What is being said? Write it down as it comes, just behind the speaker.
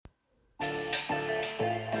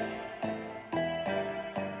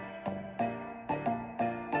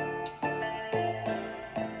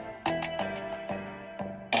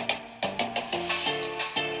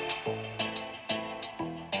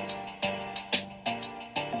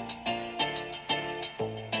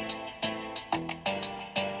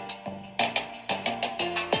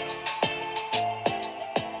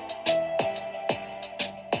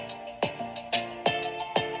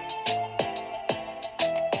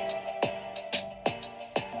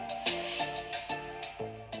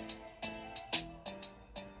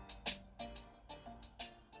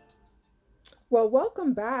Well,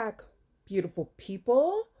 welcome back, beautiful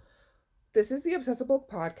people. This is the Obsessive Book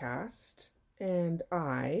Podcast, and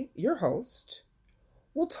I, your host,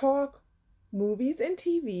 will talk movies and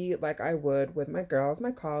TV like I would with my girls,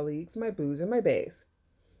 my colleagues, my boos, and my baes.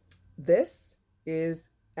 This is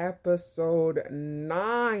episode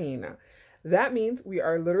 9. That means we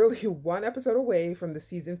are literally one episode away from the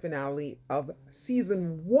season finale of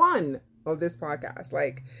season 1 of this podcast.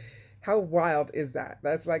 How wild is that?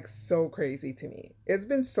 That's so crazy to me. It's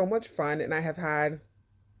been so much fun, and I have had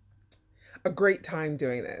a great time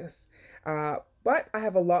doing this. But I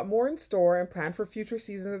have a lot more in store and planned for future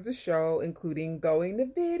seasons of the show, including going to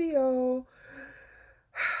video.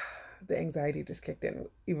 The anxiety just kicked in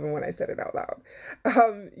even when I said it out loud.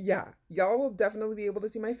 Y'all will definitely be able to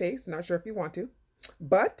see my face. Not sure if you want to,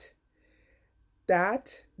 but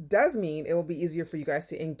that does mean it will be easier for you guys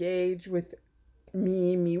to engage with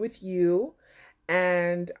me with you.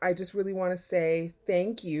 And I just really want to say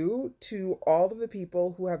thank you to all of the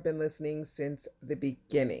people who have been listening since the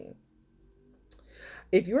beginning.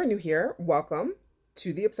 If you are new here, welcome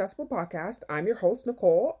to the Obsessible Podcast. I'm your host,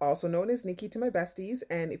 Nicole, also known as Nikki to my besties.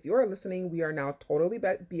 And if you are listening, we are now totally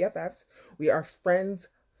BFFs. We are friends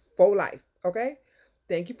for life, okay?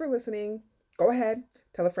 Thank you for listening. Go ahead,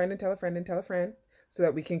 tell a friend and tell a friend and tell a friend so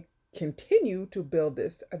that we can continue to build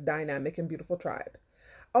this dynamic and beautiful tribe.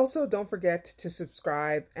 Also, don't forget to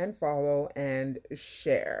subscribe and follow and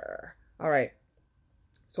share. All right.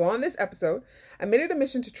 So on this episode, I made it a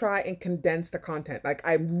mission to try and condense the content.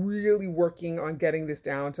 I'm really working on getting this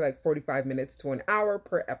down to 45 minutes to an hour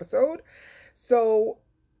per episode. So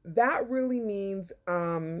that really means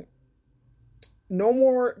no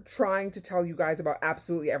more trying to tell you guys about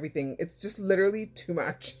absolutely everything. It's just literally too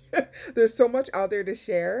much. There's so much out there to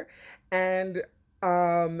share. And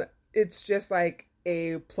it's just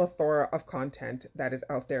a plethora of content that is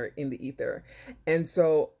out there in the ether. And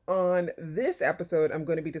so on this episode, I'm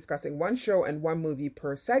going to be discussing one show and one movie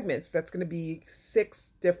per segment. So that's going to be 6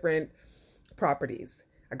 different properties.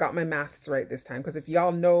 I got my maths right this time, because if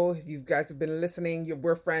y'all know, if you guys have been listening,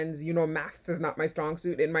 we're friends, you know maths is not my strong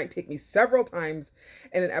suit. It might take me several times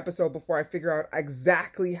in an episode before I figure out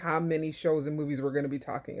exactly how many shows and movies we're going to be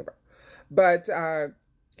talking about. But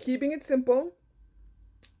keeping it simple,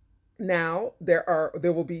 now there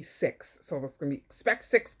will be 6. So that's going to be, expect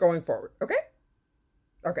 6 going forward. Okay,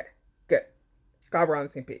 good. Glad we're on the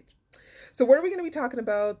same page. So what are we going to be talking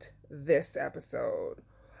about this episode?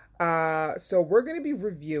 So we're going to be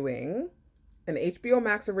reviewing an HBO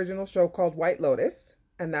Max original show called White Lotus,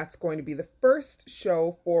 and that's going to be the first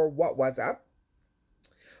show for What Was Up.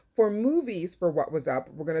 For movies for What Was Up,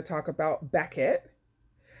 we're going to talk about Beckett.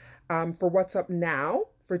 For What's Up Now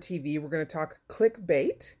for TV, we're going to talk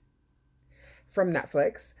Clickbait from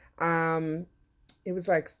Netflix. It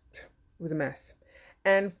was a mess.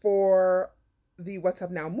 And for the What's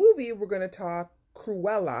Up Now movie, we're going to talk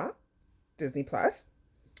Cruella, Disney Plus.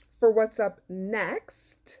 For What's Up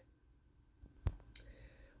Next,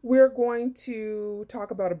 we're going to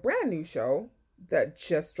talk about a brand new show that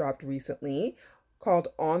just dropped recently called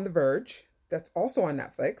On the Verge. That's also on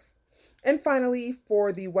Netflix. And finally,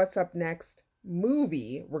 for the What's Up Next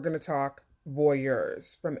movie, we're going to talk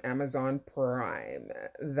Voyeurs from Amazon Prime.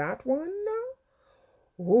 That one?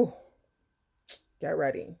 Ooh, get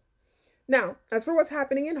ready. Now, as for what's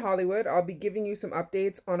happening in Hollywood, I'll be giving you some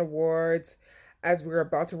updates on awards as we're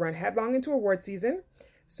about to run headlong into award season.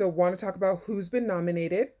 So want to talk about who's been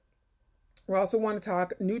nominated. We also want to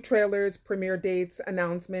talk new trailers, premiere dates,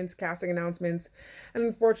 announcements, casting announcements. And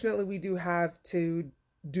unfortunately, we do have to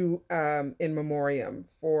do in memoriam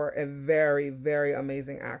for a very, very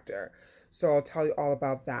amazing actor. So I'll tell you all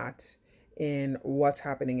about that in what's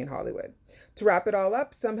happening in Hollywood. To wrap it all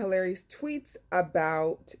up, some hilarious tweets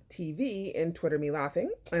about TV in Twitter Me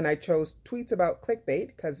Laughing. And I chose tweets about Clickbait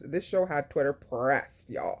because this show had Twitter pressed,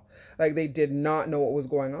 y'all. They did not know what was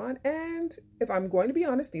going on. And if I'm going to be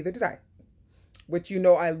honest, neither did I. Which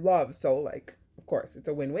I love. So of course, it's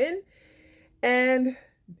a win-win. And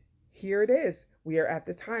here it is. We are at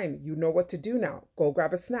the time. You know what to do now. Go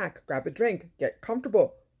grab a snack, grab a drink, get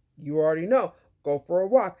comfortable. You already know. Go for a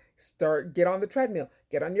walk. Get on the treadmill.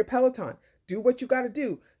 Get on your Peloton. Do what you got to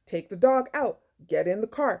do. Take the dog out. Get in the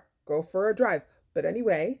car. Go for a drive. But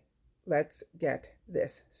anyway, let's get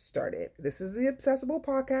this started. This is the Obsessible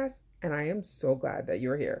Podcast, and I am so glad that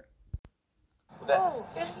you're here. Oh,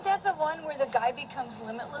 isn't that the one where the guy becomes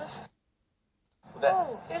limitless?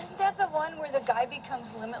 Isn't that the one where the guy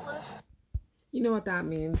becomes limitless? You know what that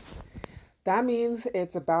means? That means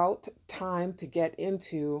it's about time to get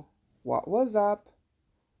into what was up,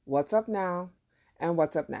 what's up now, and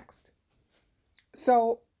what's up next.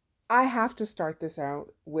 So I have to start this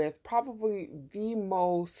out with probably the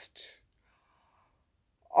most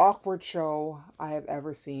awkward show I have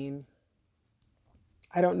ever seen.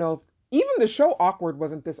 I don't know if even the show Awkward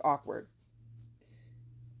wasn't this awkward.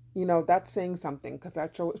 You know, that's saying something because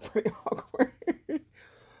that show was pretty awkward.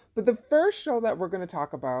 But the first show that we're going to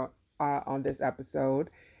talk about on this episode,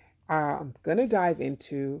 I'm going to dive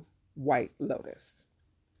into White Lotus.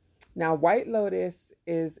 Now, White Lotus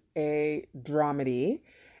is a dramedy,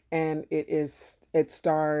 and it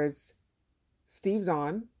stars Steve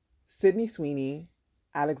Zahn, Sydney Sweeney,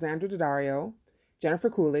 Alexandra Daddario, Jennifer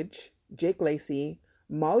Coolidge, Jake Lacy,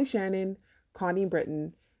 Molly Shannon, Connie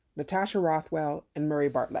Britton, Natasha Rothwell, and Murray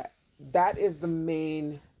Bartlett. That is the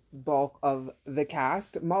main bulk of the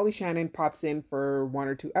cast. Molly Shannon pops in for 1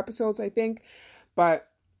 or 2 episodes, I think, but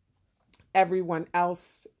everyone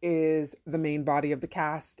else is the main body of the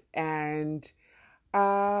cast. And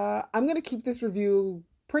I'm going to keep this review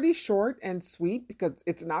pretty short and sweet because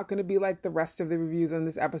it's not going to be like the rest of the reviews on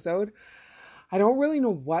this episode. I don't really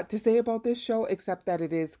know what to say about this show except that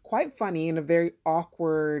it is quite funny in a very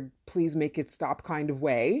awkward, please make it stop kind of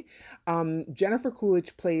way. Jennifer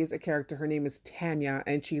Coolidge plays a character. Her name is Tanya,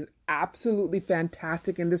 and she's absolutely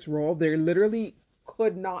fantastic in this role. There literally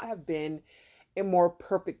could not have been a more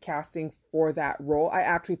perfect casting for that role. I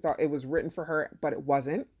actually thought it was written for her, but it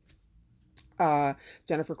wasn't.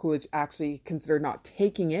 Jennifer Coolidge actually considered not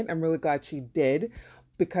taking it. I'm really glad she did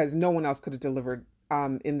because no one else could have delivered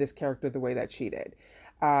in this character the way that she did.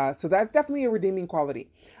 So that's definitely a redeeming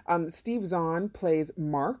quality. Steve Zahn plays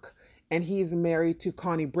Mark, and he's married to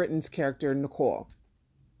Connie Britton's character, Nicole.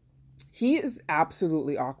 He is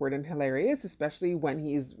absolutely awkward and hilarious, especially when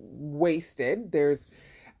he's wasted. There's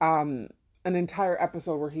an entire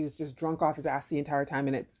episode where he's just drunk off his ass the entire time,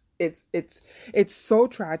 and it's so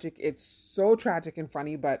tragic. It's so tragic and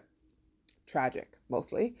funny, but tragic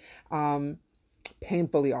mostly.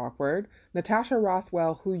 Painfully awkward. Natasha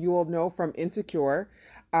Rothwell, who you will know from Insecure,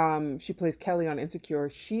 she plays Kelly on Insecure.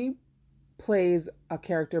 She plays a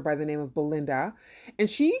character by the name of Belinda, and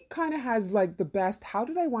she kind of has like the best how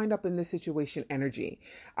did I wind up in this situation energy,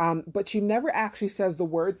 but she never actually says the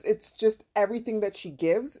words. It's just everything that she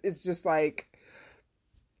gives is just like,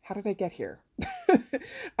 how did I get here?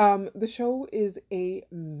 The show is a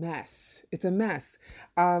mess. It's a mess.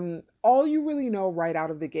 All you really know right out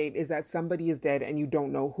of the gate is that somebody is dead, and you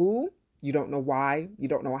don't know who, you don't know why, you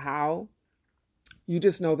don't know how. You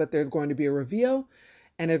just know that there's going to be a reveal,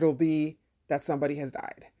 and it'll be that somebody has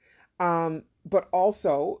died. But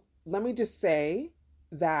also, let me just say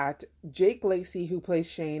that Jake Lacy, who plays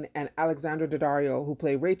Shane, and Alexandra Daddario, who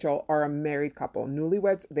play Rachel, are a married couple.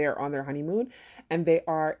 Newlyweds. They are on their honeymoon, and they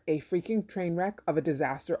are a freaking train wreck of a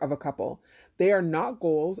disaster of a couple. They are not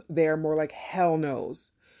goals. They are more like hell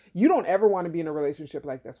no's. You don't ever want to be in a relationship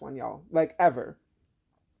like this one, y'all. Like, ever.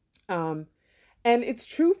 And it's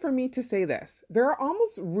true for me to say this. There are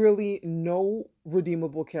almost really no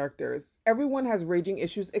redeemable characters. Everyone has raging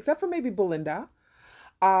issues, except for maybe Belinda.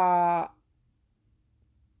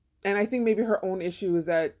 And I think maybe her own issue is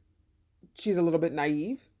that she's a little bit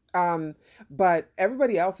naive. But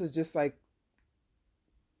everybody else is just like,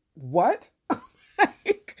 what?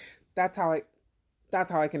 Like, that's how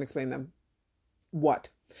I can explain them. What?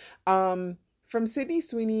 From Sydney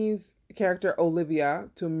Sweeney's character Olivia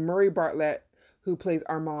to Murray Bartlett, who plays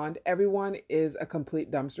Armand, everyone is a complete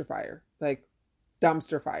dumpster fire. Like,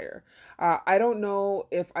 dumpster fire. I don't know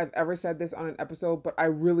if I've ever said this on an episode, but I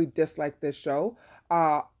really dislike this show.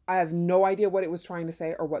 I have no idea what it was trying to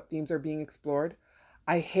say or what themes are being explored.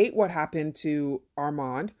 I hate what happened to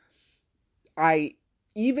Armand.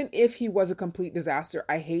 Even if he was a complete disaster,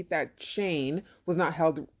 I hate that Shane was not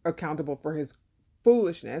held accountable for his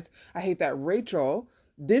foolishness. I hate that Rachel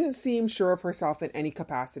didn't seem sure of herself in any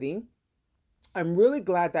capacity. I'm really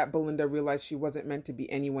glad that Belinda realized she wasn't meant to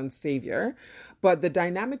be anyone's savior. But the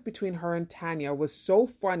dynamic between her and Tanya was so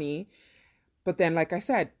funny, but then, like I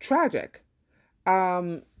said, tragic.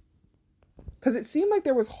 Because it seemed like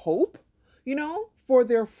there was hope, for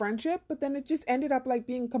their friendship, but then it just ended up like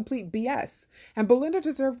being complete BS. And Belinda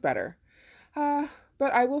deserved better.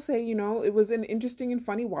 But I will say, it was an interesting and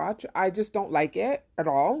funny watch. I just don't like it at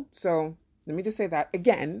all. So let me just say that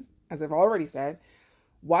again, as I've already said,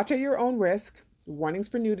 watch at your own risk. Warnings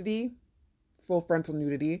for nudity, full frontal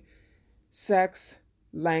nudity, sex,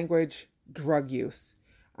 language, drug use.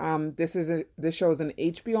 This show is an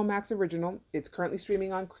HBO Max original. It's currently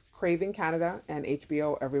streaming on Crave in Canada and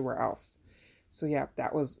HBO everywhere else. So yeah,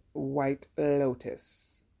 that was White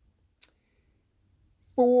Lotus.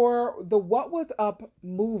 For the What Was Up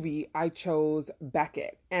movie, I chose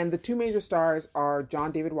Beckett. And the two major stars are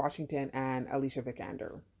John David Washington and Alicia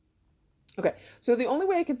Vikander. Okay, so the only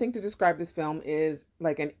way I can think to describe this film is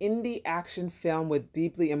like an indie action film with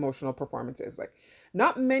deeply emotional performances. Like,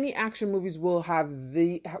 not many action movies will have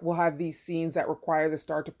these scenes that require the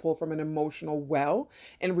star to pull from an emotional well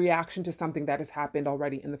in reaction to something that has happened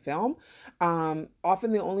already in the film.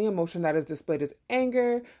 Often the only emotion that is displayed is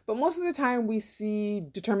anger, but most of the time we see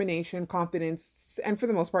determination, confidence, and for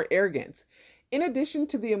the most part, arrogance. In addition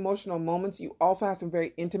to the emotional moments, you also have some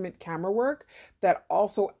very intimate camera work that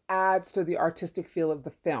also adds to the artistic feel of the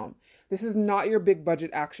film. This is not your big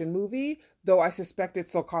budget action movie, though I suspect it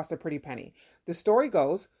still cost a pretty penny. The story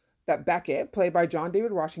goes that Beckett, played by John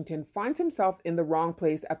David Washington, finds himself in the wrong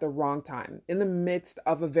place at the wrong time, in the midst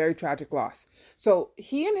of a very tragic loss. So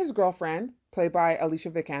he and his girlfriend, played by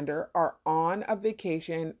Alicia Vikander, are on a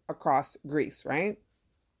vacation across Greece, right?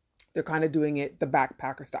 They're kind of doing it the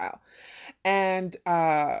backpacker style. And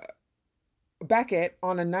Beckett,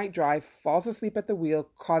 on a night drive, falls asleep at the wheel,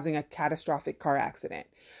 causing a catastrophic car accident.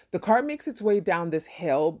 The car makes its way down this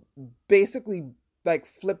hill, basically like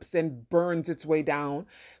flips and burns its way down,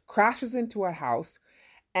 crashes into a house,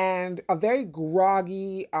 and a very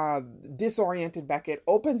groggy, disoriented Beckett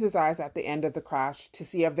opens his eyes at the end of the crash to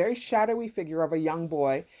see a very shadowy figure of a young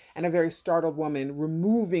boy and a very startled woman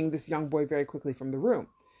removing this young boy very quickly from the room.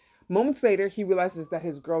 Moments later, he realizes that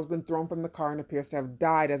his girl's been thrown from the car and appears to have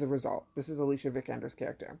died as a result. This is Alicia Vikander's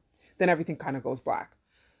character. Then everything kind of goes black.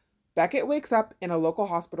 Beckett wakes up in a local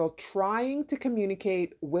hospital trying to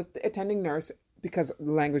communicate with the attending nurse because of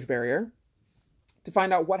the language barrier to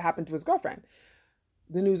find out what happened to his girlfriend.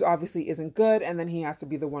 The news obviously isn't good, and then he has to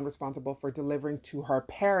be the one responsible for delivering to her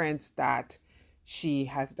parents that she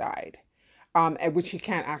has died, which he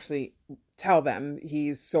can't actually tell them.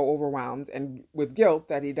 He's so overwhelmed and with guilt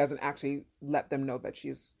that he doesn't actually let them know that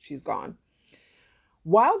she's gone.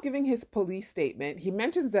 While giving his police statement, he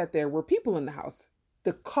mentions that there were people in the house.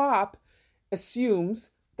 The cop assumes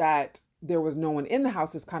that there was no one in the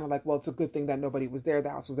house. Is kind of like, well, it's a good thing that nobody was there. The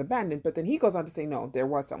house was abandoned. But then he goes on to say, no, there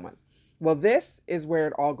was someone. Well, this is where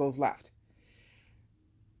it all goes left.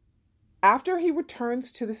 After he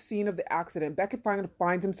returns to the scene of the accident, Beckett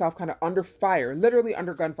finds himself kind of under fire, literally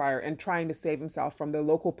under gunfire, and trying to save himself from the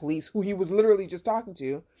local police, who he was literally just talking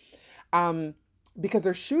to, because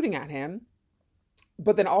they're shooting at him,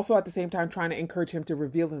 but then also at the same time trying to encourage him to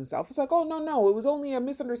reveal himself. It's like, oh, no, it was only a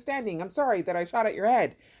misunderstanding. I'm sorry that I shot at your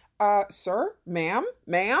head. Sir? Ma'am?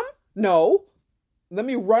 No. Let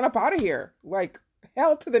me run up out of here. Like,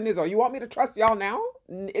 hell to the nizzle. You want me to trust y'all now?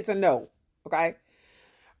 It's a no. Okay?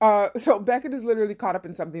 So Beckett is literally caught up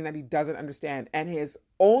in something that he doesn't understand, and his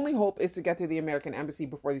only hope is to get to the American embassy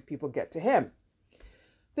before these people get to him.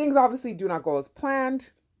 Things obviously do not go as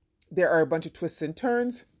planned. There are a bunch of twists and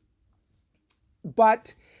turns,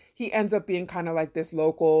 but he ends up being kind of like this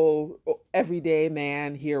local, everyday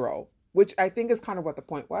man hero, which I think is kind of what the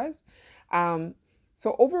point was.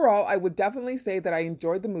 So overall, I would definitely say that I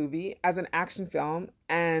enjoyed the movie as an action film,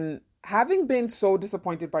 and having been so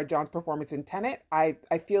disappointed by John's performance in Tenet, I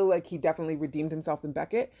feel like he definitely redeemed himself in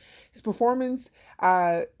Beckett. His performance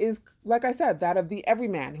is, like I said, that of the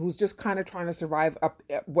everyman who's just kind of trying to survive up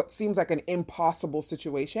what seems like an impossible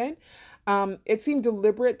situation. It seemed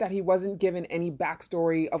deliberate that he wasn't given any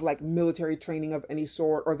backstory of like military training of any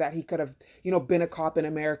sort, or that he could have, been a cop in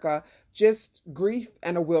America. Just grief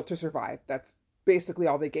and a will to survive. That's basically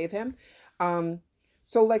all they gave him.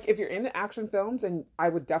 So like if you're into action films, and I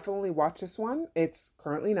would definitely watch this one. It's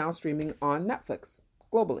currently now streaming on Netflix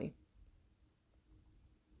globally.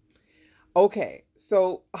 Okay,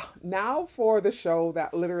 so now for the show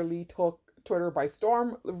that literally took Twitter by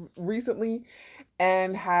storm recently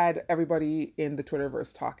and had everybody in the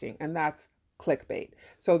Twitterverse talking, and that's Clickbait.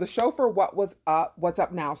 So the show for What's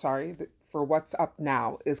Up Now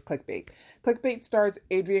is Clickbait. Clickbait stars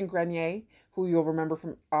Adrian Grenier, who you'll remember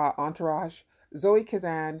from Entourage, Zoe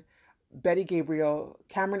Kazan, Betty Gabriel,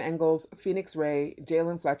 Cameron Engels, Phoenix Ray,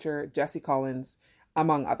 Jalen Fletcher, Jesse Collins,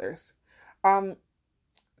 among others.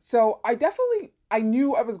 So I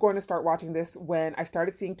knew I was going to start watching this when I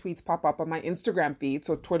started seeing tweets pop up on my Instagram feed,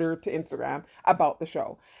 so Twitter to Instagram, about the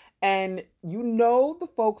show. And the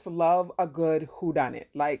folks love a good whodunit.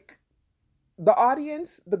 Like, the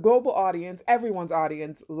audience, the global audience, everyone's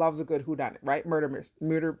audience loves a good whodunit, right?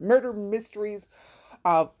 Murder mysteries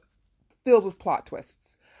filled with plot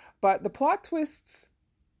twists. But the plot twists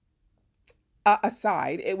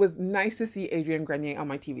aside, it was nice to see Adrian Grenier on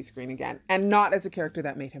my TV screen again, and not as a character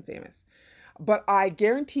that made him famous. But I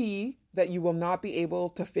guarantee that you will not be able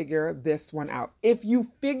to figure this one out. If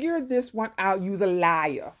you figure this one out, you're a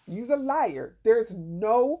liar. You're a liar. There's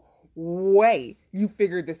no way you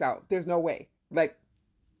figured this out. There's no way. Like,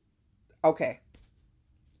 okay.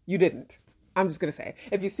 You didn't. I'm just going to say.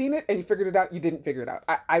 If you've seen it and you figured it out, you didn't figure it out.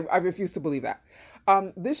 I refuse to believe that.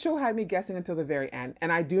 This show had me guessing until the very end.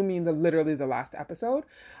 And I do mean literally the last episode.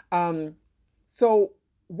 So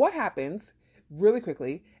what happens, really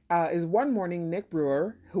quickly, is one morning, Nick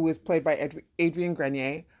Brewer, who is played by Adrian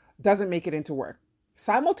Grenier, doesn't make it into work.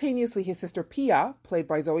 Simultaneously, his sister Pia, played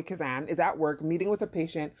by Zoe Kazan, is at work meeting with a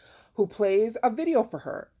patient who plays a video for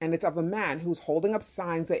her. And it's of a man who's holding up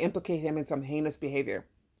signs that implicate him in some heinous behavior.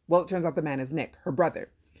 Well, it turns out the man is Nick, her brother.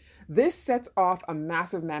 This sets off a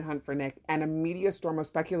massive manhunt for Nick and a media storm of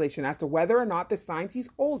speculation as to whether or not the signs he's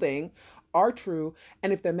holding are true,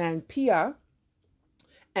 and if the man Pia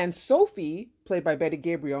and Sophie, played by Betty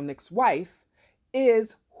Gabriel, Nick's wife,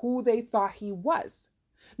 is who they thought he was.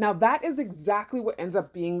 Now, that is exactly what ends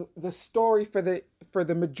up being the story for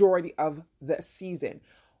the majority of the season.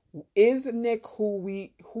 Is Nick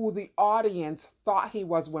who the audience thought he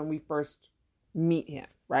was when we first meet him,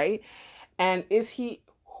 right? And is he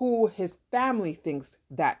who his family thinks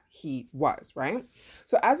that he was, right?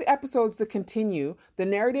 So as the episodes continue, the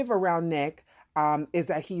narrative around Nick is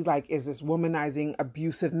that he is this womanizing,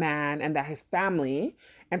 abusive man, and that his family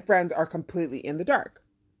and friends are completely in the dark.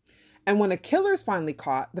 And when a killer is finally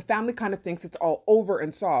caught, the family kind of thinks it's all over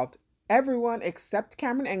and solved. Everyone except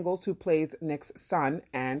Cameron Engels, who plays Nick's son,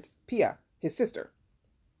 and Pia, his sister.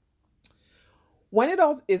 When it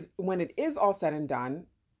was all said and done,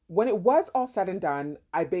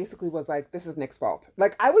 I basically was like, this is Nick's fault.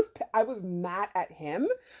 Like, I was mad at him.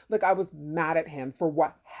 Like, I was mad at him for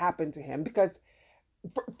what happened to him, because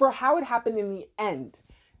for how it happened in the end.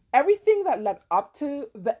 Everything that led up to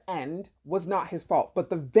the end was not his fault, but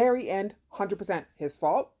the very end, 100% his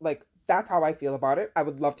fault. Like, that's how I feel about it. I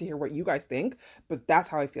would love to hear what you guys think, but that's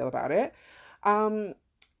how I feel about it. And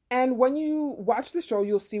when you watch the show,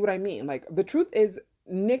 you'll see what I mean. Like, the truth is,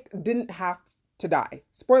 Nick didn't have to die.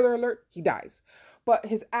 Spoiler alert, he dies. But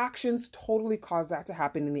his actions totally caused that to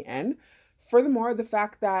happen in the end. Furthermore, the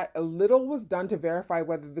fact that little was done to verify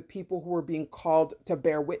whether the people who were being called to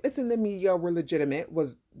bear witness in the media were legitimate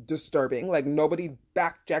was disturbing. Like, nobody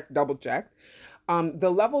back-checked, double-checked. The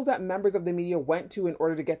levels that members of the media went to in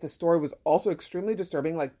order to get the story was also extremely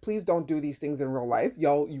disturbing. Like, please don't do these things in real life.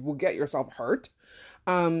 You will get yourself hurt.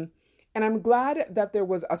 And I'm glad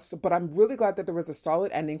that I'm really glad that there was a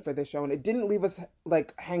solid ending for this show, and it didn't leave us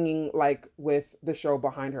hanging with the show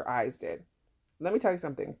Behind Her Eyes did. Let me tell you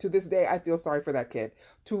something. To this day, I feel sorry for that kid.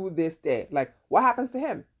 To this day. Like, what happens to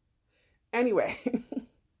him? Anyway.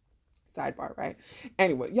 Sidebar, right?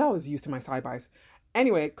 Anyway, y'all is used to my sidebars.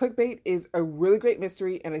 Anyway, Clickbait is a really great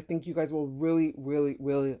mystery, and I think you guys will really, really,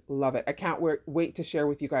 really love it. I can't wait to share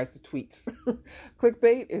with you guys the tweets.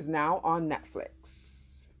 Clickbait is now on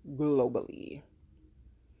Netflix globally.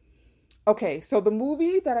 Okay, so the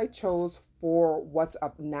movie that I chose for What's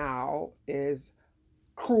Up Now is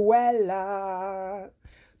Cruella,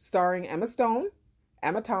 starring Emma Stone,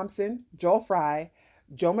 Emma Thompson, Joel Fry,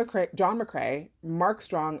 John McCrea, Mark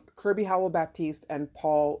Strong, Kirby Howell-Baptiste, and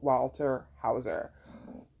Paul Walter Hauser.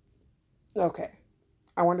 Okay,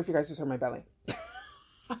 I wonder if you guys just heard my belly.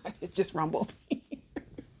 It just rumbled.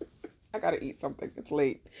 I gotta eat something. It's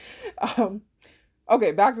late.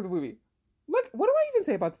 Okay, back to the movie. Look, what do I even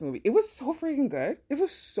say about this movie? It was so freaking good. It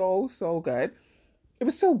was so good. It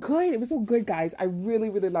was so good. It was so good, guys. I really,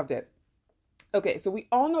 really loved it. Okay, so we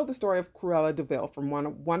all know the story of Cruella de Vil from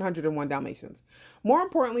 101 Dalmatians. More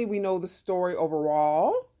importantly, we know the story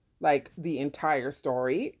overall, like the entire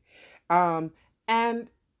story. And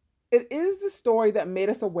it is the story that made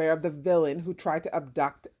us aware of the villain who tried to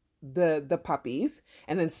abduct the puppies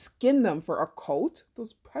and then skin them for a coat.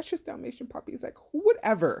 Those precious Dalmatian puppies, like, who would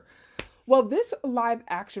ever? Well, this live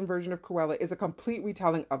action version of Cruella is a complete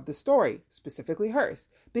retelling of the story, specifically hers,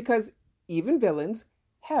 because even villains,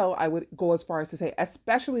 hell, I would go as far as to say,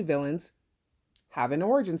 especially villains, have an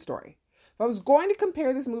origin story. If I was going to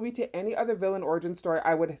compare this movie to any other villain origin story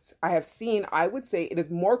I would say it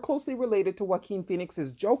is more closely related to Joaquin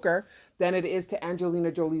Phoenix's Joker than it is to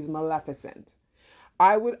Angelina Jolie's Maleficent.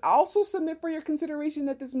 I would also submit for your consideration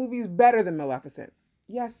that this movie is better than Maleficent.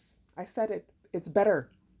 Yes, I said it. It's better.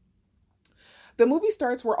 The movie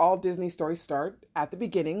starts where all Disney stories start, at the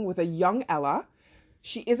beginning, with a young Ella.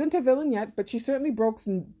 She isn't a villain yet, but she certainly breaks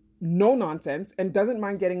no nonsense and doesn't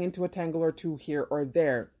mind getting into a tangle or two here or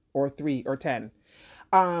there, or 3 or 10.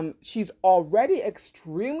 She's already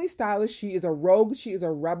extremely stylish. She is a rogue. She is a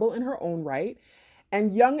rebel in her own right.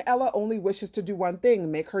 And young Ella only wishes to do one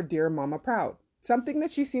thing, make her dear mama proud. Something that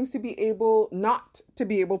she seems to be not to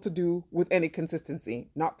be able to do with any consistency,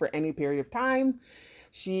 not for any period of time.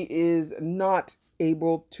 She is not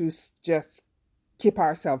able to just keep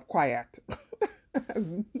herself quiet. as,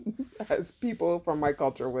 as people from my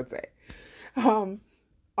culture would say.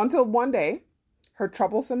 Until one day, her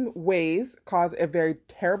troublesome ways cause a very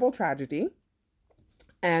terrible tragedy.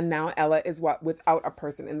 And now Ella is without a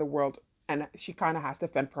person in the world, and she kind of has to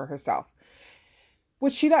fend for herself,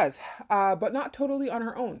 which she does, but not totally on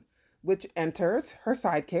her own, which enters her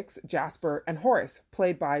sidekicks, Jasper and Horace,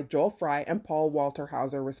 played by Joel Fry and Paul Walter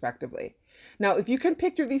Hauser, respectively. Now, if you can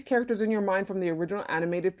picture these characters in your mind from the original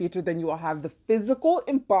animated feature, then you will have the physical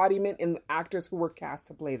embodiment in the actors who were cast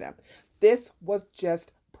to play them. This was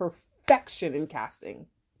just perfection in casting.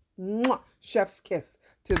 Mwah! Chef's kiss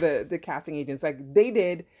to the casting agents. Like, they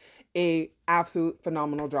did a absolute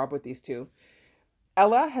phenomenal job with these two.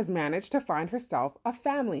 Ella has managed to find herself a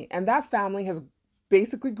family, and that family has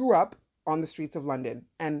basically grew up on the streets of London,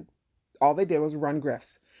 and all they did was run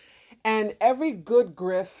grifts. And every good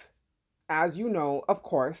griff, as you know, of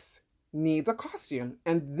course, needs a costume.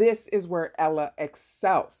 And this is where Ella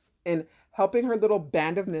excels in helping her little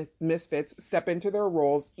band of misfits step into their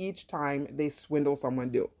roles each time they swindle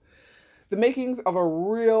someone new. The makings of a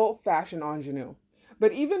real fashion ingenue.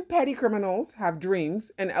 But even petty criminals have dreams,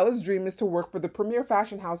 and Ella's dream is to work for the premier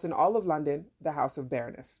fashion house in all of London, the House of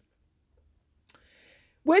Baroness.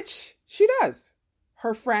 Which she does.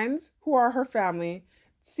 Her friends, who are her family,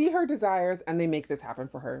 see her desires and they make this happen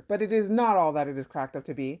for her. But it is not all that it is cracked up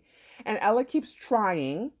to be. And Ella keeps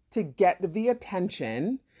trying to get the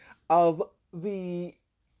attention of the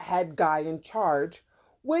head guy in charge,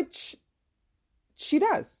 which she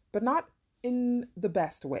does, but not in the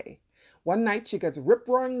best way. One night she gets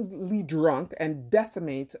rip-roaringly drunk and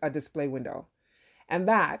decimates a display window. And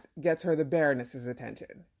that gets her the Baroness's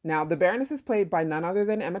attention. Now, the Baroness is played by none other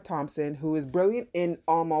than Emma Thompson, who is brilliant in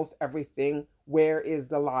almost everything. Where is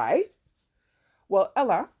the lie? Well,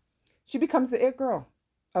 Ella, she becomes the it girl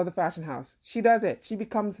of the fashion house. She does it. She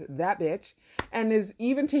becomes that bitch and is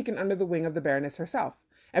even taken under the wing of the Baroness herself.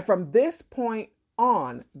 And from this point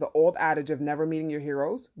on, the old adage of never meeting your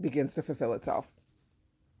heroes begins to fulfill itself.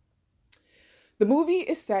 The movie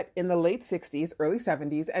is set in the late 60s, early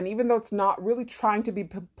 70s, and even though it's not really trying to be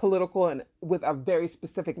political and with a very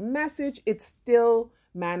specific message, it still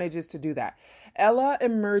manages to do that. Ella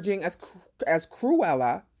emerging as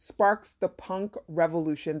Cruella sparks the punk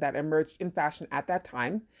revolution that emerged in fashion at that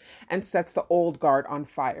time and sets the old guard on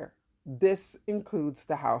fire. This includes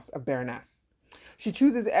the House of Baroness. She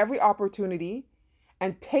chooses every opportunity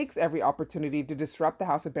and takes every opportunity to disrupt the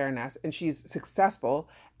House of Baroness, and she's successful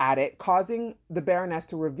at it, causing the Baroness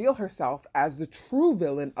to reveal herself as the true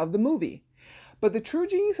villain of the movie. But the true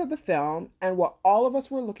genius of the film, and what all of us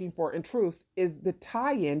were looking for in truth, is the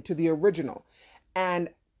tie-in to the original. And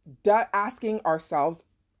asking ourselves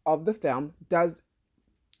of the film,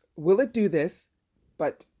 will it do this?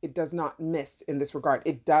 But it does not miss in this regard.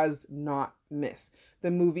 It does not miss. The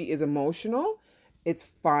movie is emotional, it's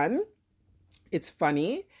fun, it's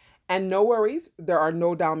funny, and no worries, there are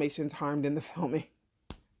no Dalmatians harmed in the filming.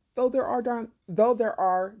 Though there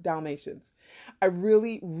are Dalmatians. I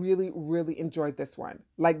really, really, really enjoyed this one.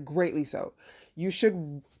 Like, greatly so. You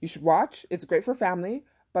should watch. It's great for family,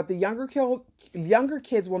 but the younger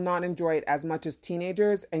kids will not enjoy it as much as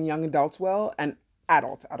teenagers and young adults will, and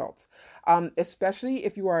adults. Especially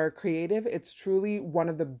if you are a creative, it's truly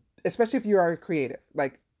especially if you are a creative.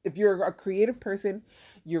 Like, if you're a creative person,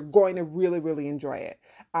 you're going to really, really enjoy it.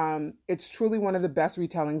 It's truly one of the best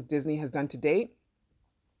retellings Disney has done to date.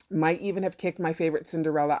 Might even have kicked my favorite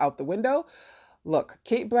Cinderella out the window. Look,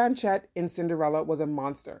 Cate Blanchett in Cinderella was a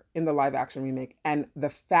monster in the live action remake. And the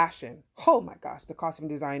fashion, oh my gosh, the costume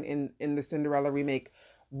design in the Cinderella remake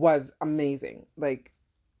was amazing. Like,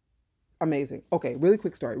 amazing. Okay, really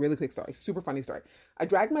quick story. Super funny story. I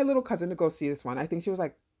dragged my little cousin to go see this one. I think she was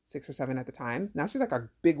like 6 or 7 at the time. Now she's like a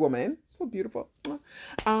big woman. So beautiful.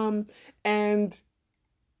 And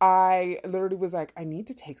I literally was like, I need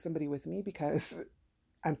to take somebody with me because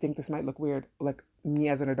I think this might look weird. Like me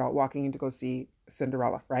as an adult walking in to go see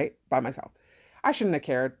Cinderella, right? By myself. I shouldn't have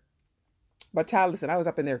cared. But child, listen, I was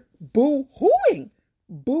up in there boo-hooing.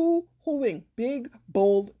 Big,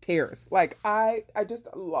 bold tears. Like I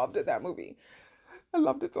just loved it, that movie. I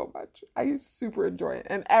loved it so much. I super enjoy it.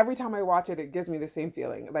 And every time I watch it, it gives me the same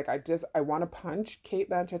feeling. Like I want to punch Cate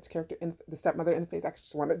Blanchett's character in the stepmother in the face. I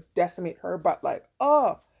just want to decimate her. But like,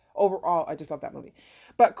 overall, I just love that movie.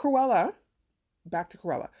 But Cruella, back to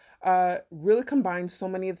Cruella, really combines so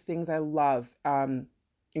many of the things I love,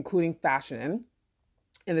 including fashion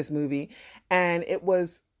in this movie. And it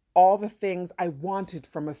was all the things I wanted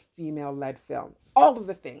from a female-led film. All of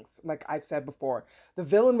the things, like I've said before. The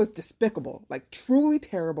villain was despicable, like truly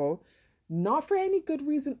terrible, not for any good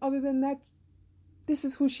reason other than that this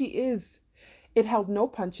is who she is. It held no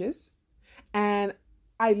punches. And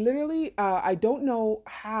I literally, I don't know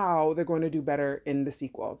how they're going to do better in the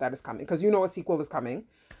sequel that is coming. Because you know a sequel is coming.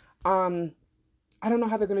 I don't know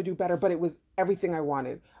how they're going to do better, but it was everything I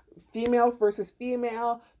wanted. Female versus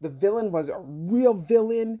female. The villain was a real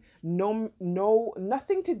villain.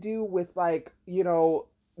 Nothing to do with like,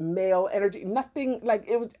 male energy. Nothing like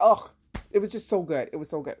it was just so good. It was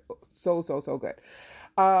so good. So good.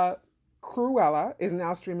 Cruella is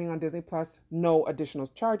now streaming on Disney Plus. No additional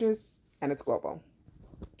charges, and it's global.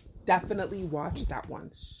 Definitely watch that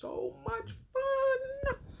one. So much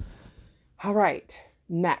fun. All right.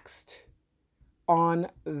 Next on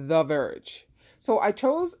The Verge. So I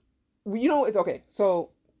chose, it's okay. So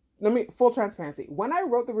full transparency. When I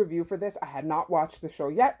wrote the review for this, I had not watched the show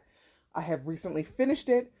yet. I have recently finished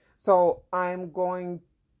it. So I'm going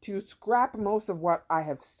to scrap most of what I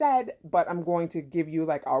have said, but I'm going to give you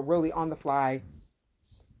like a really on the fly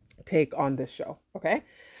take on this show. Okay.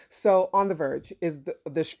 So On the Verge is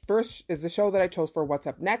the show that I chose for What's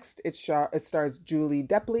Up Next. It stars Julie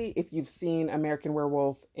Delpy. If you've seen American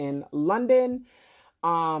Werewolf in London,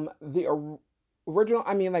 the original,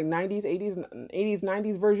 like 90s,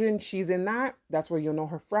 90s version, she's in that. That's where you'll know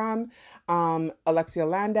her from. Alexia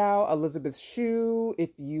Landau, Elizabeth Shue. If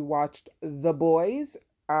you watched The Boys,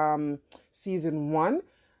 season 1,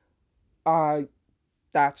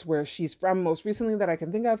 that's where she's from most recently that I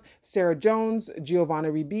can think of. Sarah Jones, Giovanna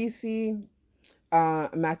Ribisi,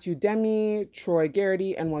 Matthew Demi, Troy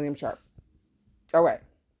Garrity, and William Sharp. All right.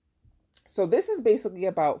 So this is basically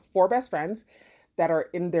about 4 best friends that are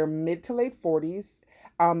in their mid to late 40s,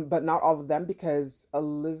 but not all of them because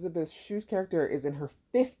Elizabeth Shue's character is in her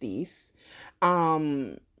 50s.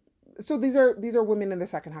 So these are women in the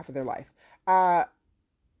second half of their life.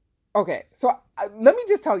 Okay, so let me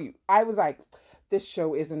just tell you, I was like, this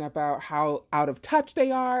show isn't about how out of touch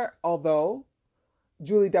they are, although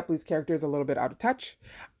Julie Delpy's character is a little bit out of touch.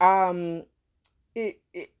 I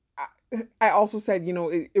also said,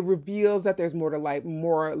 it reveals that there's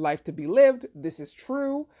more life to be lived. This is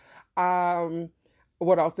true.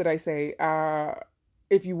 What else did I say?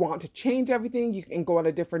 If you want to change everything, you can go in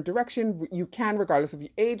a different direction. You can, regardless of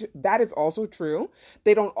your age. That is also true.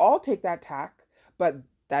 They don't all take that tack, but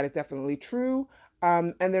that is definitely true.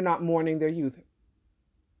 And they're not mourning their youth.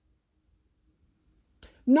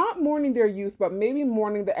 Not mourning their youth, but maybe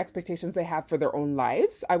mourning the expectations they have for their own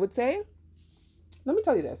lives, I would say. Let me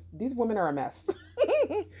tell you this. These women are a mess.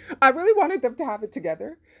 I really wanted them to have it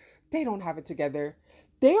together. They don't have it together.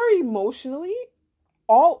 They are emotionally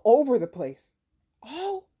all over the place.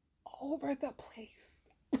 All over the place.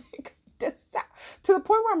 Like, to the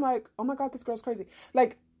point where I'm like, oh my God, this girl's crazy.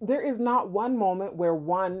 Like, there is not one moment where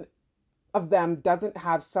one of them doesn't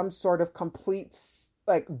have some sort of complete,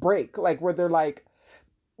 like, break. Like, where they're like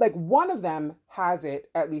one of them has it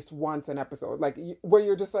at least once an episode. Like, where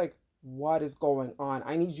you're just like, what is going on?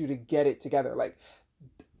 I need you to get it together. Like,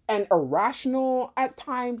 and irrational at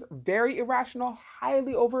times, very irrational,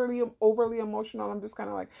 highly overly emotional. I'm just kind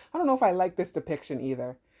of like, I don't know if I like this depiction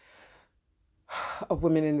either of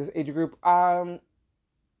women in this age group.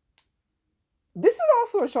 This is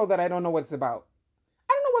also a show that I don't know what it's about.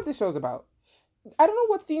 I don't know what this show's about. I don't know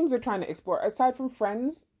what themes they're trying to explore aside from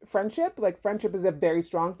friendship. Like, friendship is a very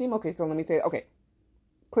strong theme. Okay, so let me say, okay,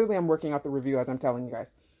 clearly I'm working out the review as I'm telling you guys.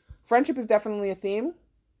 Friendship is definitely a theme.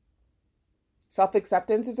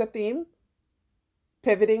 Self-acceptance is a theme.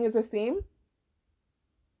 Pivoting is a theme.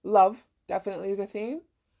 Love definitely is a theme.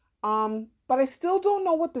 But I still don't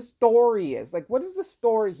know what the story is. Like, what is the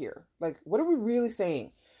story here? Like, what are we really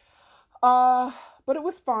saying? But it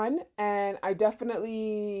was fun, and I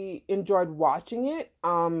definitely enjoyed watching it.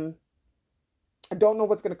 I don't know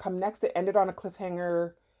what's going to come next. It ended on a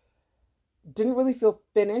cliffhanger. Didn't really feel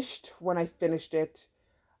finished when I finished it.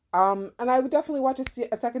 And I would definitely watch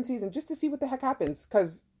a second season just to see what the heck happens,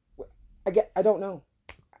 because I don't know.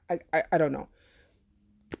 I don't know.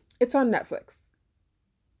 It's on Netflix.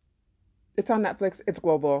 It's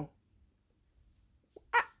global.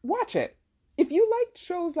 Watch it. If you liked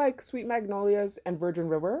shows like Sweet Magnolias and Virgin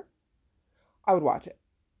River, I would watch it.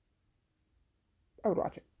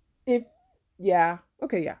 Yeah,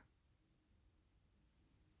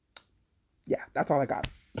 that's all I got.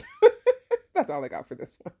 That's all I got for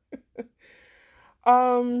this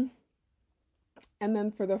one. And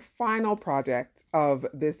then for the final project of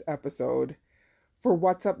this episode, for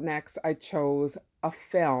What's Up Next, I chose a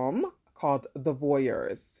film called The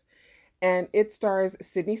Voyeurs. And it stars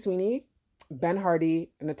Sydney Sweeney, Ben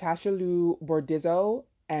Hardy, Natasha Liu Bordizzo,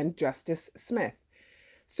 and Justice Smith.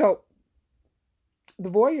 So, The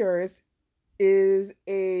Voyeurs is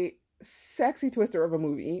a sexy twister of a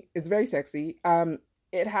movie. It's very sexy.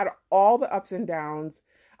 It had all the ups and downs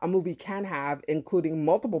a movie can have, including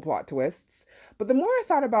multiple plot twists. But the more I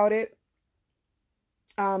thought about it,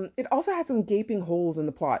 it also had some gaping holes in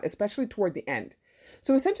the plot, especially toward the end.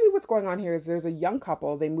 So essentially what's going on here is there's a young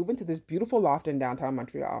couple. They move into this beautiful loft in downtown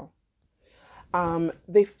Montreal.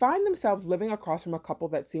 They find themselves living across from a couple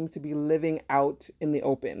that seems to be living out in the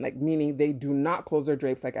open, like meaning they do not close their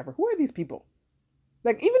drapes like ever. Who are these people?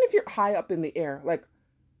 Like, even if you're high up in the air, like,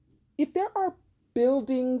 if there are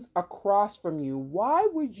buildings across from you, why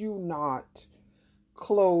would you not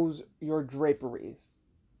close your draperies?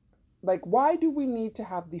 Like, why do we need to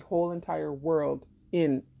have the whole entire world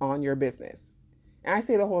in on your business? And I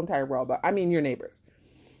say the whole entire world, but I mean your neighbors.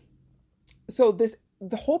 So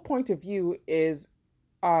the whole point of view is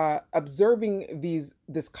observing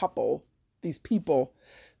this couple, these people,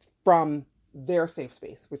 from their safe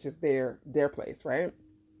space, which is their place, right?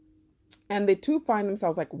 And they too find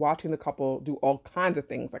themselves like watching the couple do all kinds of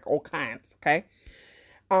things, like all kinds, okay?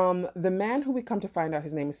 The man who we come to find out,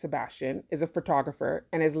 his name is Sebastian, is a photographer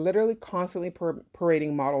and is literally constantly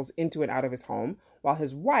parading models into and out of his home, while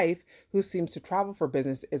his wife, who seems to travel for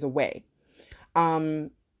business, is away.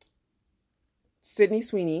 Sydney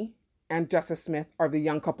Sweeney and Justice Smith are the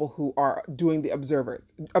young couple who are doing the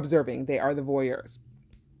observing. They are the voyeurs.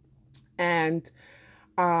 And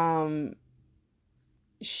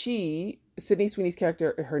Sydney Sweeney's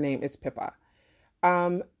character, her name is Pippa.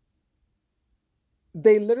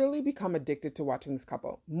 They literally become addicted to watching this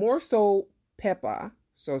couple. More so Pippa,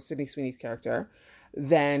 so Sydney Sweeney's character,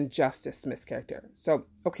 than Justice Smith's character. So,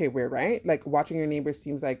 okay, weird, right? Like, watching your neighbors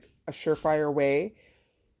seems like a surefire way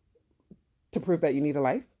to prove that you need a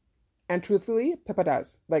life. And truthfully, Pippa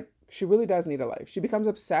does. Like, she really does need a life. She becomes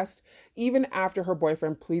obsessed even after her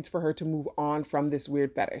boyfriend pleads for her to move on from this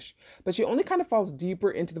weird fetish. But she only kind of falls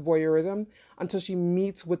deeper into the voyeurism until she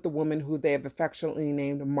meets with the woman who they have affectionately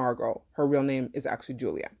named Margot. Her real name is actually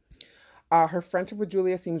Julia. Her friendship with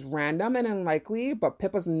Julia seems random and unlikely, but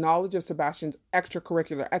Pippa's knowledge of Sebastian's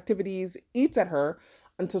extracurricular activities eats at her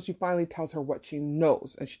until she finally tells her what she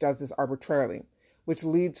knows, and she does this arbitrarily, which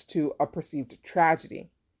leads to a perceived tragedy.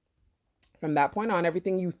 From that point on,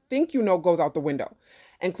 everything you think you know goes out the window,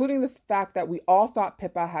 including the fact that we all thought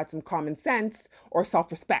Pippa had some common sense or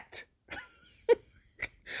self-respect,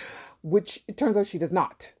 which it turns out she does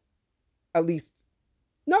not. At least,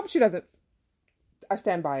 nope, she doesn't. I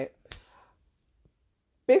stand by it.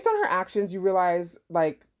 Based on her actions, you realize,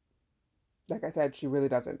 like I said, she really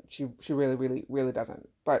doesn't. She really, really, really doesn't.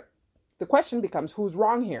 But the question becomes, who's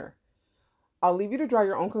wrong here? I'll leave you to draw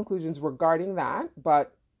your own conclusions regarding that,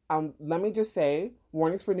 but let me just say,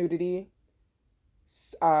 warnings for nudity,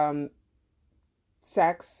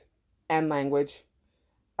 sex, and language.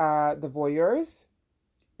 The Voyeurs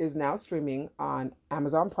is now streaming on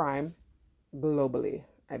Amazon Prime globally,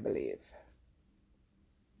 I believe.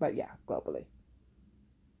 But yeah, globally.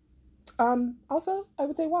 Also, I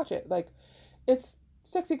would say watch it. Like, it's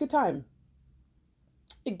sexy good time.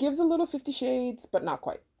 It gives a little 50 Shades, but not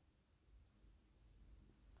quite.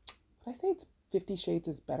 Would I say it's 50 Shades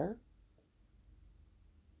is better?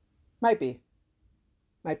 Might be.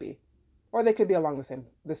 Or they could be along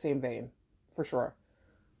the same vein, for sure.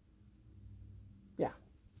 Yeah.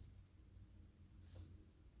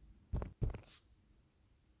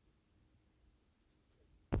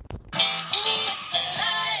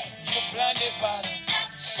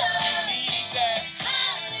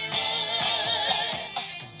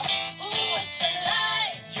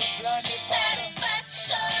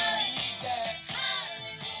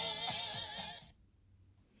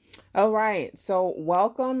 All right, so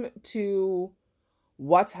welcome to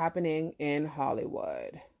What's Happening in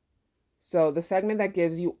Hollywood. So the segment that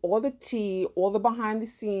gives you all the tea, all the behind the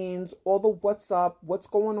scenes, all the what's up, what's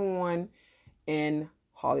going on in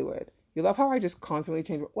Hollywood. You love how I just constantly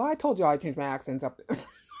change. Well, I told you I change my accents up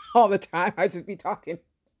all the time. I just be talking.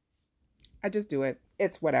 I just do it.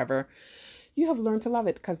 It's whatever. You have learned to love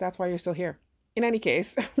it because that's why you're still here. In any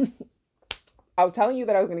case, I was telling you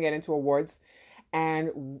that I was going to get into awards,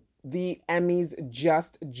 and the Emmys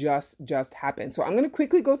just happened. So I'm going to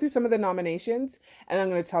quickly go through some of the nominations, and I'm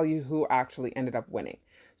going to tell you who actually ended up winning.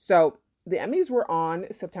 So the Emmys were on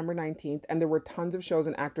September 19th, and there were tons of shows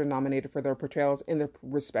and actors nominated for their portrayals in their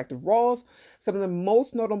respective roles. Some of the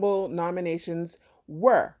most notable nominations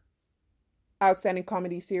were Outstanding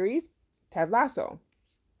Comedy Series, Ted Lasso.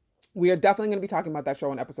 We are definitely going to be talking about that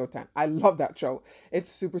show in episode 10. I love that show.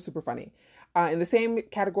 It's super funny. In the same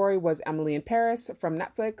category was Emily in Paris from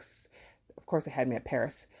Netflix. Of course, it had me at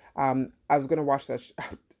Paris. I was going to watch this.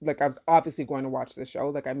 I was obviously going to watch this show.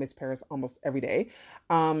 Like, I miss Paris almost every day.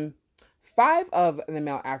 5 of the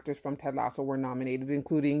male actors from Ted Lasso were nominated,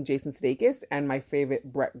 including Jason Sudeikis and my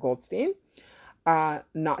favorite Brett Goldstein.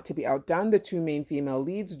 Not to be outdone, the 2 main female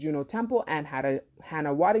leads, Juno Temple and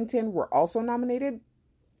Hannah Waddington, were also nominated.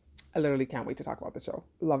 I literally can't wait to talk about the show.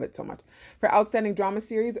 Love it so much. For Outstanding Drama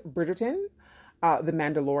Series, Bridgerton, The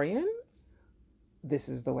Mandalorian, This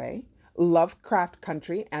Is the Way, Lovecraft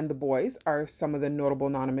Country, and The Boys are some of the notable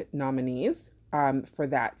nominees for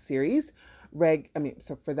that series.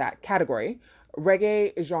 For that category.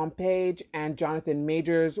 Regé Jean Page and Jonathan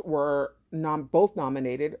Majors were both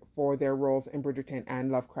nominated for their roles in Bridgerton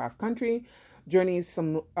and Lovecraft Country. Journey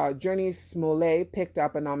Smollett picked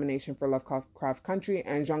up a nomination for Lovecraft Country,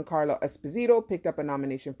 and Giancarlo Esposito picked up a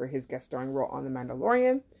nomination for his guest starring role on The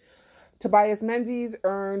Mandalorian. Tobias Menzies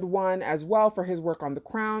earned one as well for his work on The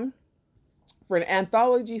Crown. For an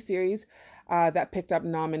anthology series that picked up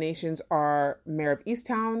nominations are Mare of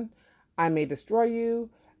Easttown, I May Destroy You,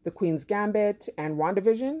 The Queen's Gambit, and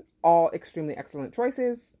WandaVision, all extremely excellent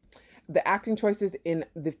choices. The acting choices in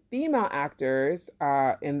the female actors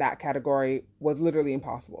in that category was literally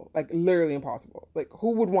impossible. Literally impossible.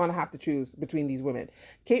 Who would want to have to choose between these women?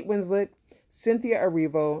 Kate Winslet, Cynthia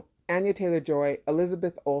Erivo, Anya Taylor-Joy,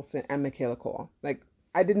 Elizabeth Olsen, and Michaela Cole.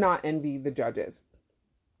 I did not envy the judges.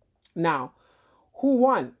 Now, who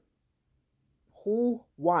won?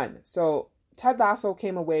 So Ted Lasso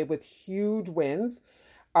came away with huge wins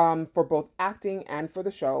for both acting and for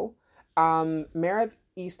the show. Mare of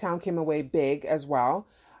Easttown came away big as well.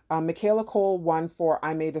 Michaela Cole won for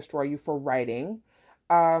I May Destroy You for writing.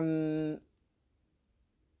 I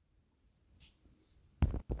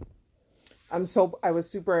was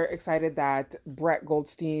super excited that Brett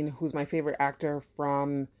Goldstein, who's my favorite actor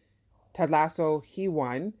from Ted Lasso, he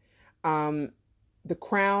won. The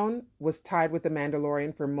Crown was tied with The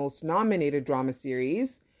Mandalorian for most nominated drama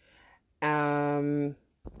series, where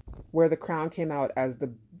The Crown came out as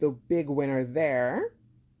the big winner there.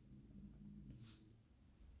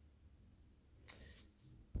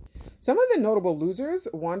 Some of the notable losers: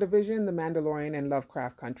 WandaVision, The Mandalorian, and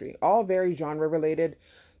Lovecraft Country. All very genre-related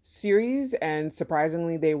series, and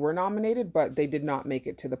surprisingly, they were nominated, but they did not make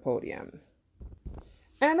it to the podium.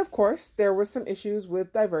 And of course, there were some issues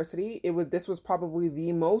with diversity. This was probably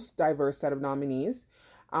the most diverse set of nominees,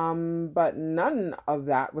 but none of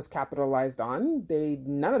that was capitalized on.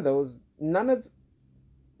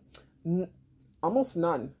 Almost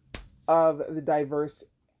none of the diverse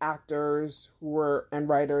actors and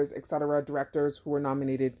writers, etc., directors who were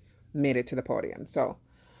nominated made it to the podium. So,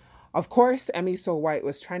 of course, Emmy So White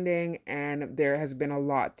was trending, and there has been a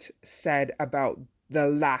lot said about the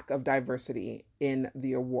lack of diversity in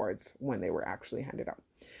the awards when they were actually handed out.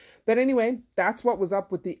 But anyway, that's what was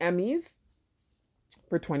up with the Emmys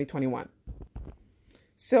for 2021.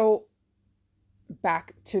 So,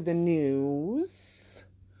 back to the news.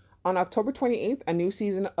 On October 28th, a new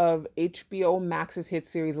season of HBO Max's hit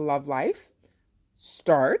series Love Life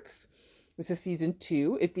starts. This is season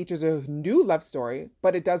 2. It features a new love story,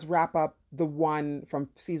 but it does wrap up the one from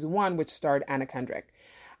season 1, which starred Anna Kendrick.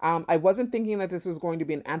 I wasn't thinking that this was going to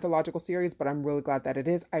be an anthological series, but I'm really glad that it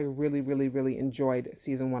is. I really, really, really enjoyed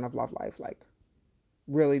season 1 of Love Life.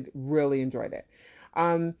 Really, really enjoyed it.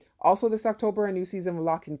 Also this October, a new season of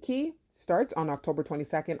Lock and Key starts on October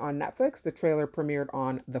 22nd on Netflix. The trailer premiered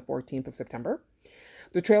on the 14th of September.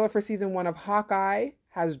 The trailer for season 1 of Hawkeye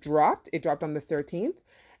has dropped. It dropped on the 13th.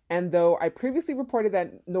 And though I previously reported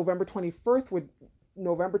that November 24th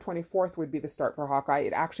would be the start for Hawkeye,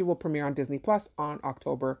 it actually will premiere on Disney Plus on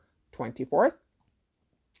October 24th.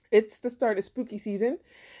 It's the start of spooky season,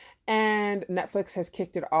 and Netflix has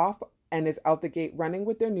kicked it off and is out the gate running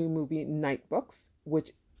with their new movie Night Books,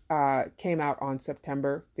 which came out on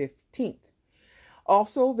September 15th.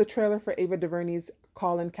 Also, the trailer for Ava DuVernay's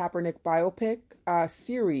Colin Kaepernick biopic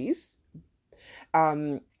series,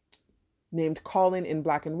 named Colin in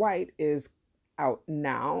Black and White, is out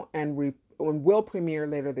now and will premiere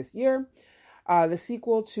later this year. The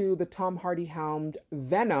sequel to the Tom Hardy-helmed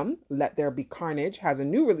Venom, Let There Be Carnage, has a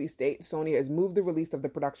new release date. Sony has moved the release of the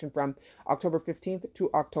production from October 15th to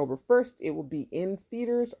October 1st. It will be in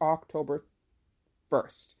theaters October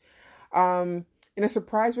 1st. In a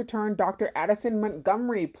surprise return, Dr. Addison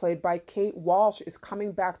Montgomery, played by Kate Walsh, is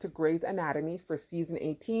coming back to Grey's Anatomy for season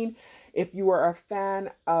 18. If you are a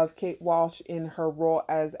fan of Kate Walsh in her role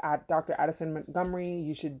as Dr. Addison Montgomery,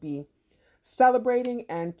 you should be celebrating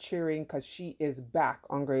and cheering because she is back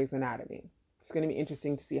on Grey's Anatomy. It's going to be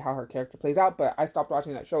interesting to see how her character plays out, but I stopped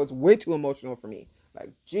watching that show. It's way too emotional for me.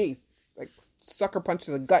 Geez, sucker punch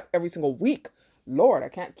in the gut every single week. Lord, I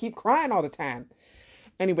can't keep crying all the time.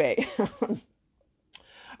 Anyway,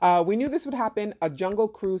 We knew this would happen. A Jungle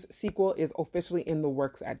Cruise sequel is officially in the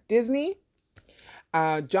works at Disney.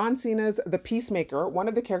 John Cena's The Peacemaker, one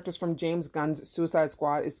of the characters from James Gunn's Suicide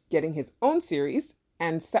Squad, is getting his own series,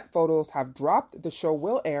 and set photos have dropped. The show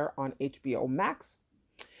will air on HBO Max.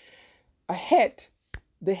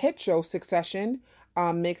 The hit show Succession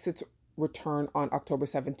makes its return on October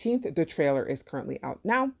 17th. The trailer is currently out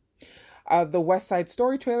now. The West Side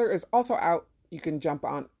Story trailer is also out. You can jump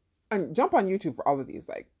on YouTube for all of these.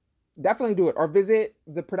 Like, definitely do it, or visit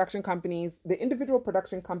the production companies, the individual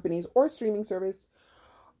production companies or streaming service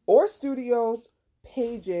or studios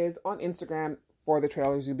pages on Instagram for the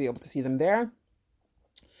trailers. You'll be able to see them there.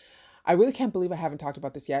 I really can't believe I haven't talked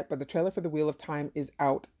about this yet, but the trailer for The Wheel of Time is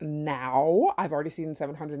out now. I've already seen it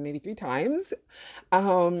 783 times.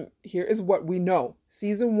 Here is what we know.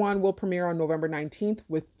 Season 1 will premiere on November 19th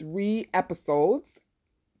with 3 episodes.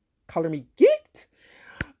 Color me geeked.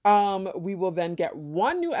 We will then get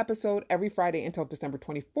 1 new episode every Friday until December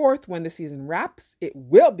 24th when the season wraps. It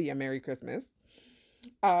will be a Merry Christmas.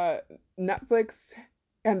 Netflix,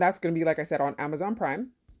 and that's going to be, like I said, on Amazon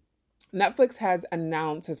Prime. Netflix has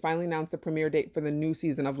finally announced the premiere date for the new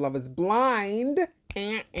season of Love is Blind.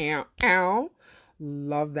 Love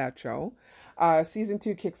that show. Season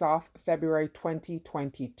 2 kicks off February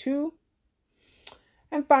 2022.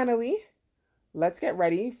 And finally, let's get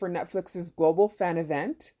ready for Netflix's global fan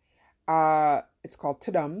event. It's called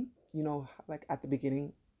Tadum. You know, like at the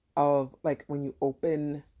beginning of, like, when you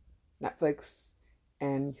open Netflix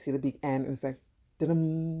and you see the big N, and it's like,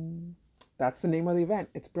 Tadum. That's the name of the event.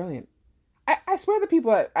 It's brilliant. I swear the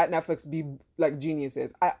people at Netflix be like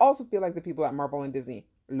geniuses. I also feel like the people at Marvel and Disney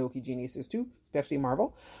are low-key geniuses too, especially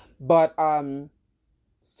Marvel. But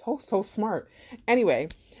so smart. Anyway,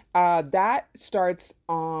 that starts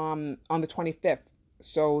on the 25th.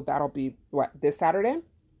 So that'll be this Saturday.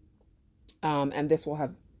 And this will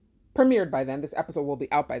have premiered by then. This episode will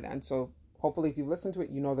be out by then. So hopefully if you've listened to it,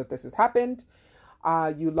 you know that this has happened.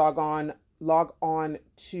 You log on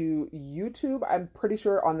to YouTube. I'm pretty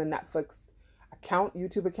sure on the Netflix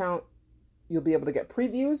YouTube account, you'll be able to get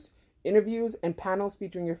previews, interviews, and panels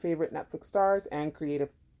featuring your favorite Netflix stars and creative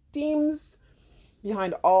teams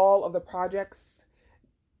behind all of the projects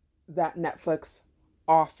that Netflix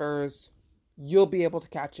offers. You'll be able to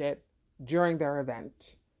catch it during their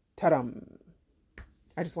event. Ta-dum.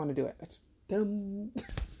 I just want to do it. It's dum.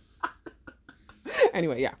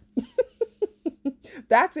 Anyway, yeah.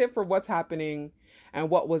 That's it for what's happening and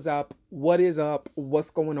what was up, what is up, what's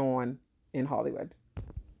going on in Hollywood.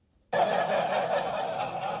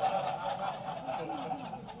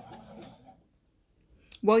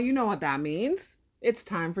 Well, you know what that means. It's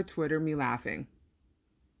time for Twitter Me Laughing.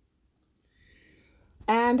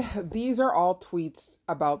 And these are all tweets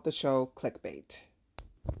about the show Clickbait.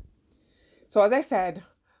 So as I said,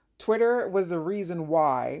 Twitter was the reason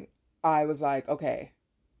why I was like, okay,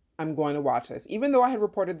 I'm going to watch this. Even though I had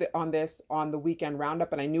reported on this on the weekend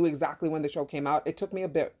roundup and I knew exactly when the show came out, it took me a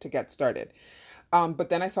bit to get started. But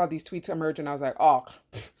then I saw these tweets emerge and I was like, oh,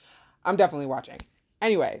 I'm definitely watching.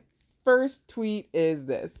 Anyway, first tweet is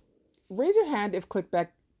this. Raise your hand if clickbait,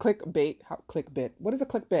 what is a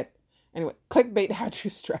clickbait? Anyway, clickbait had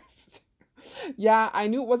you stressed. Yeah, I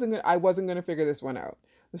knew I wasn't going to figure this one out.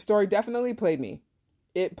 The story definitely played me.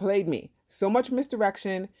 It played me. So much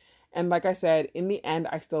misdirection. And like I said, in the end,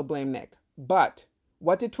 I still blame Nick. But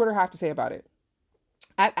what did Twitter have to say about it?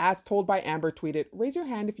 At As Told by Amber tweeted, raise your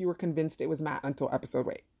hand if you were convinced it was Matt until episode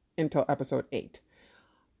 8.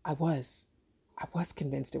 I was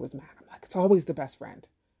convinced it was Matt. I'm like, it's always the best friend.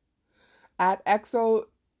 At XO-XO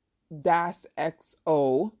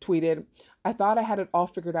tweeted, I thought I had it all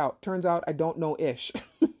figured out. Turns out I don't know ish.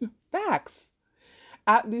 Facts.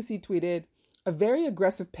 At Lucy tweeted, a very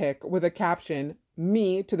aggressive pic with a caption,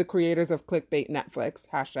 me to the creators of Clickbait Netflix,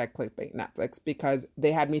 hashtag Clickbait Netflix, because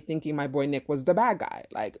they had me thinking my boy Nick was the bad guy.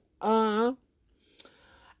 Like, At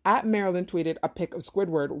Marilyn tweeted a pic of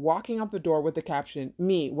Squidward walking out the door with the caption,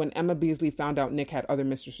 me, when Emma Beasley found out Nick had other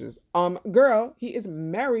mistresses. Girl, he is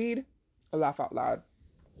married. A laugh out loud.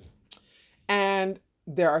 And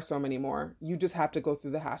there are so many more. You just have to go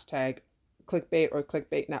through the hashtag Clickbait or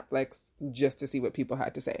Clickbait Netflix just to see what people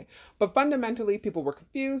had to say. But fundamentally, people were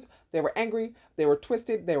confused, they were angry, they were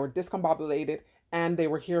twisted, they were discombobulated, and they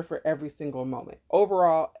were here for every single moment.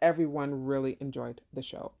 Overall, everyone really enjoyed the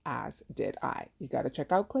show, as did I. You got to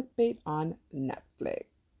check out Clickbait on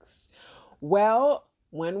Netflix. Well,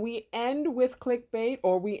 when we end with Clickbait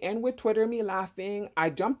or we end with Twitter Me Laughing, I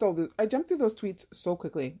jumped through those tweets so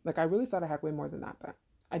quickly. Like, I really thought I had way more than that, but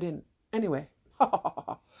I didn't. Anyway.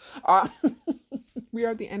 We are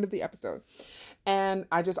at the end of the episode. And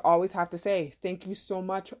I just always have to say, thank you so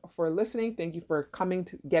much for listening. Thank you for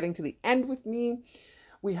getting to the end with me.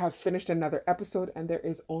 We have finished another episode, and there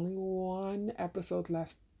is only one episode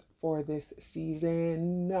left for this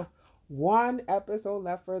season. One episode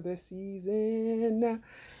left for this season.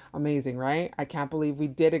 Amazing, right? I can't believe we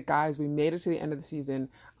did it, guys. We made it to the end of the season.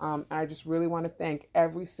 And I just really want to thank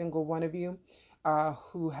every single one of you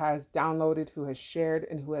who has downloaded, who has shared,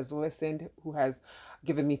 and who has listened, who has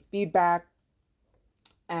given me feedback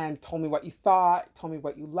and told me what you thought, told me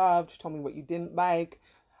what you loved, told me what you didn't like.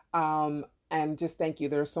 And just thank you.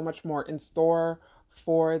 There's so much more in store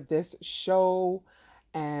for this show.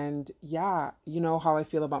 And yeah, you know how I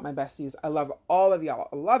feel about my besties. I love all of y'all.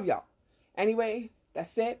 I love y'all. Anyway,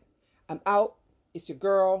 that's it. I'm out. It's your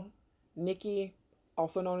girl, Nikki,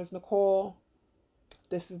 also known as Nicole.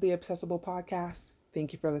 This is the Obsessible Podcast.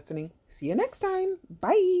 Thank you for listening. See you next time.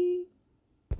 Bye.